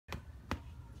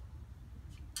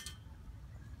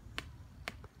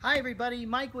Hi everybody,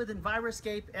 Mike with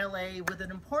EnviroscapeLA with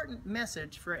an important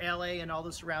message for LA and all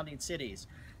the surrounding cities.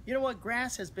 You know what,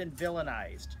 grass has been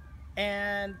villainized.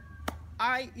 And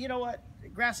you know what,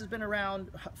 grass has been around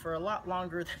for a lot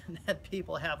longer than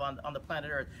people have on the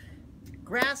planet Earth.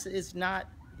 Grass is not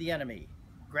the enemy.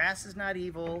 Grass is not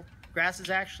evil. Grass is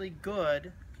actually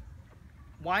good.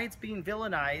 Why it's being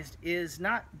villainized is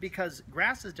not because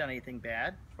grass has done anything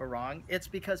bad or wrong. It's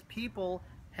because people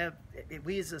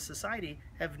we as a society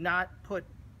have not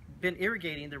been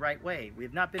irrigating the right way. We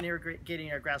have not been irrigating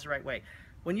our grass the right way.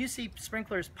 When you see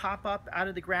sprinklers pop up out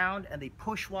of the ground and they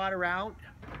push water out,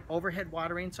 overhead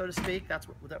watering, so to speak, that's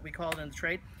what we call it in the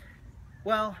trade,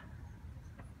 well,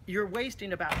 you're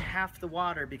wasting about half the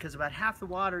water, because about half the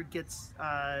water gets,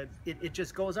 it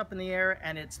just goes up in the air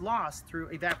and it's lost through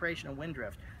evaporation and wind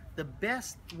drift. The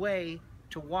best way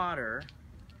to water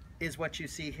is what you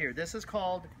see here. This is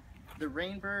called the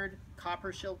Rainbird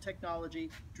Copper Shield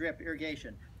Technology Drip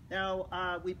Irrigation.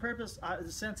 Now, we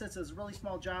since this is a really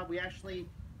small job, we actually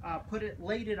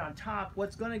laid it on top.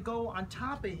 What's going to go on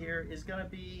top of here is going to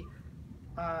be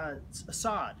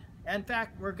sod. In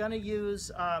fact, we're going to use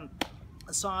a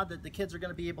sod that the kids are going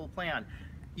to be able to play on.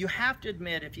 You have to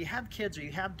admit, if you have kids or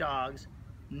you have dogs,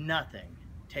 nothing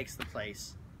takes the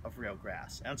place of real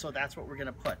grass, and so that's what we're going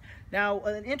to put. Now,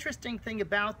 an interesting thing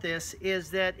about this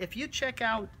is that if you check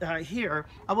out here,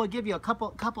 I will give you a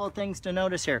couple of things to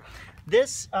notice here.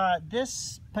 This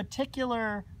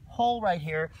particular hole right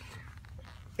here,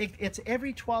 it's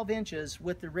every 12 inches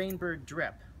with the Rainbird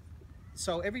drip.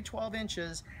 So every 12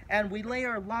 inches, and we lay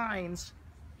our lines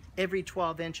every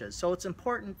 12 inches. So it's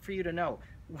important for you to know,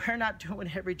 we're not doing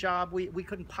every job. We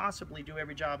couldn't possibly do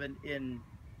every job in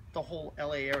the whole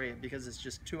LA area because it's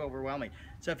just too overwhelming.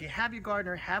 So if you have your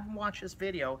gardener, have them watch this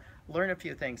video, learn a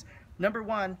few things. Number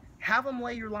one, have them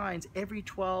lay your lines every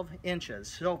 12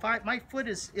 inches. So if my foot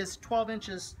is 12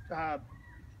 inches,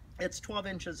 it's 12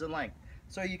 inches in length.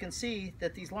 So you can see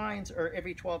that these lines are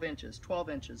every 12 inches, 12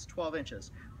 inches, 12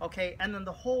 inches. Okay, and then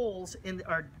the holes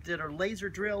that are laser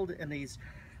drilled in these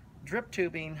drip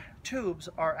tubes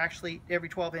are actually every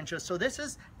 12 inches. So this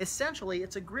is essentially,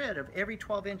 it's a grid of every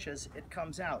 12 inches it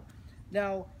comes out.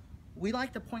 Now, we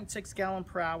like the 0.6 gallon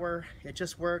per hour. It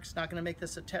just works. Not going to make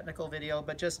this a technical video,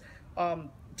 but just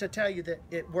to tell you that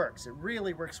it works. It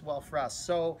really works well for us.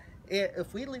 So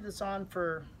if we leave this on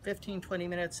for 15-20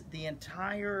 minutes, the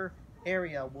entire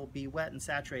area will be wet and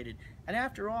saturated. And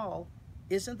after all,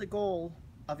 isn't the goal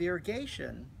of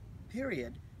irrigation,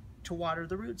 period, to water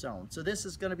the root zone? So this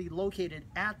is going to be located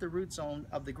at the root zone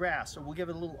of the grass. So we'll give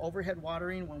it a little overhead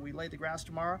watering when we lay the grass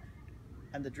tomorrow,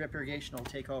 and the drip irrigation will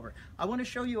take over. I want to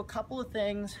show you a couple of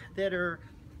things that are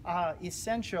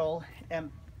essential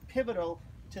and pivotal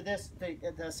to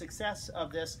the success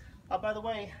of this. By the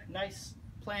way, nice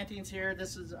plantings here.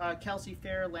 This is Kelsey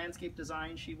Fair Landscape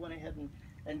Design. She went ahead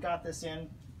and got this in,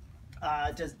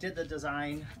 just did the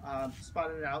design,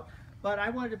 spotted it out. But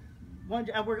I wanted to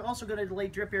we're also going to lay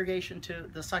drip irrigation to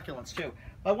the succulents too.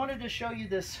 I wanted to show you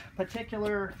this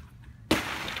particular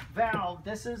valve.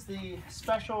 This is the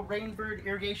special Rainbird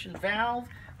irrigation valve.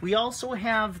 We also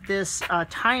have this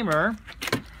timer.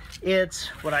 It's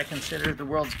what I consider the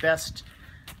world's best,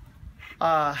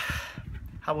 how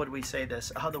would we say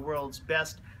this? The world's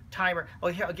best timer. Oh,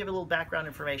 here, I'll give you a little background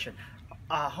information.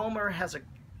 Homer has a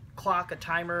clock, a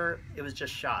timer. It was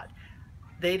just shot.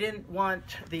 They didn't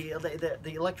want the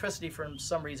electricity, for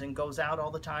some reason, goes out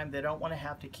all the time. They don't want to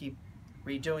have to keep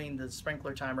redoing the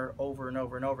sprinkler timer over and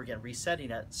over and over again, resetting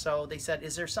it. So they said,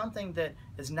 is there something that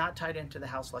is not tied into the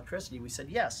house electricity? We said,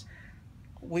 yes.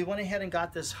 We went ahead and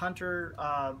got this Hunter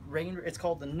it's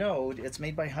called the Node. It's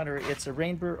made by Hunter. It's a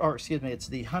it's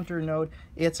the Hunter Node.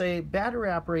 It's a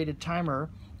battery operated timer.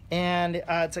 And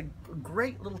it's a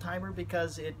great little timer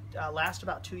because it lasts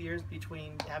about 2 years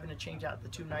between having to change out the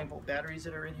two 9-volt batteries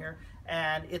that are in here.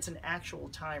 And it's an actual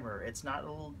timer. It's not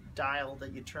a little dial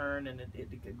that you turn and it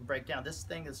can break down. This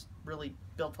thing is really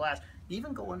built to last.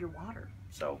 Even go underwater.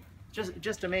 So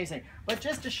just amazing. But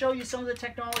just to show you some of the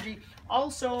technology,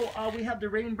 also we have the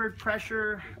Rainbird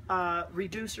pressure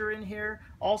reducer in here.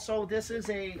 Also, this is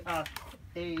a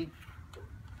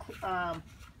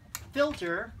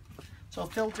filter. So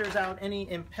it filters out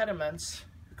any impediments.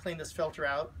 Clean this filter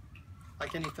out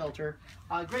like any filter.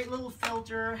 Great little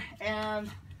filter,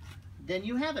 and then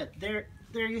you have it. There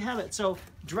you have it. So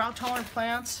drought tolerant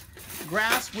plants,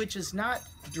 grass, which is not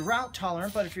drought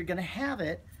tolerant, but if you're going to have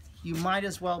it, you might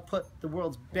as well put the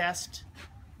world's best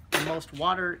and most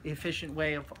water efficient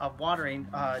way of watering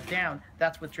down.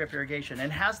 That's with drip irrigation,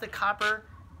 and has the copper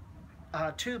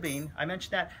tubing, I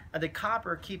mentioned that the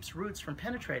copper keeps roots from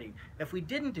penetrating. If we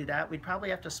didn't do that, we'd probably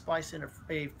have to splice in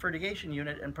a fertigation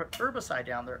unit and put herbicide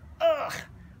down there. Ugh!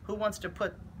 Who wants to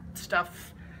put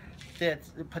stuff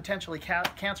that's potentially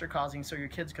cancer causing so your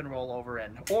kids can roll over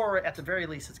in? Or at the very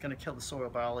least, it's going to kill the soil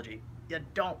biology. You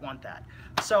don't want that.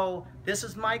 So this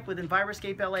is Mike with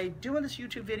EnviroscapeLA doing this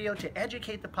YouTube video to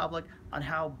educate the public on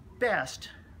how best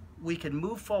we can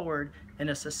move forward in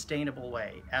a sustainable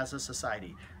way as a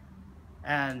society.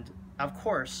 And of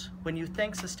course, when you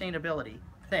think sustainability,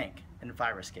 think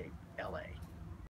EnviroscapeLA.